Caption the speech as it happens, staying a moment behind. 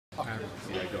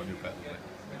get on your better way.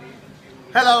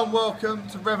 Hello and welcome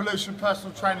to Revolution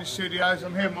Personal Training Studios.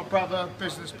 I'm here with my brother,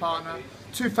 business partner.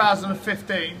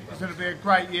 2015 is going to be a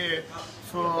great year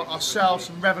for ourselves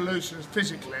and Revolution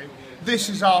physically. This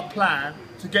is our plan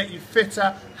to get you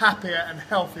fitter, happier and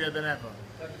healthier than ever.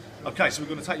 Okay, so we're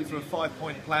going to take you through a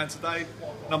 5-point plan today.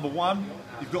 Number one,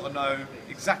 you've got to know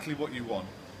exactly what you want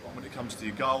when it comes to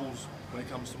your goals, when it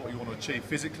comes to what you want to achieve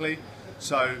physically.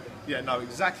 So, yeah, know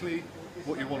exactly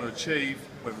what you want to achieve,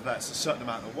 whether that's a certain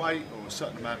amount of weight or a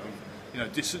certain amount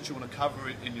of distance you want to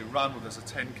cover in your run, whether it's a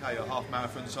 10k or half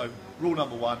marathon. So, rule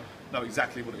number one, know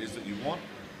exactly what it is that you want.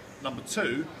 Number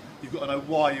two, you've got to know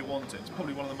why you want it. It's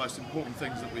probably one of the most important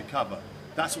things that we cover.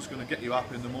 That's what's going to get you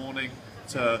up in the morning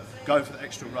to go for the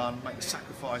extra run, make the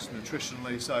sacrifice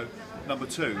nutritionally. So, number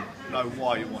two, know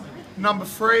why you want it. Number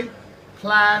three,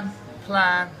 plan,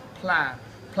 plan, plan.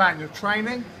 Plan your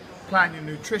training, plan your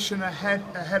nutrition ahead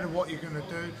of what you're going to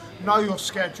do. Know your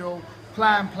schedule,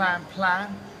 plan, plan,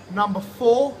 plan. Number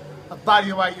four,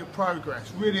 evaluate your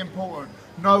progress. Really important.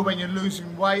 Know when you're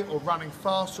losing weight or running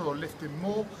faster or lifting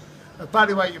more.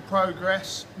 Evaluate your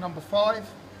progress. Number five,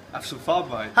 Have some fun,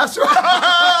 mate. have some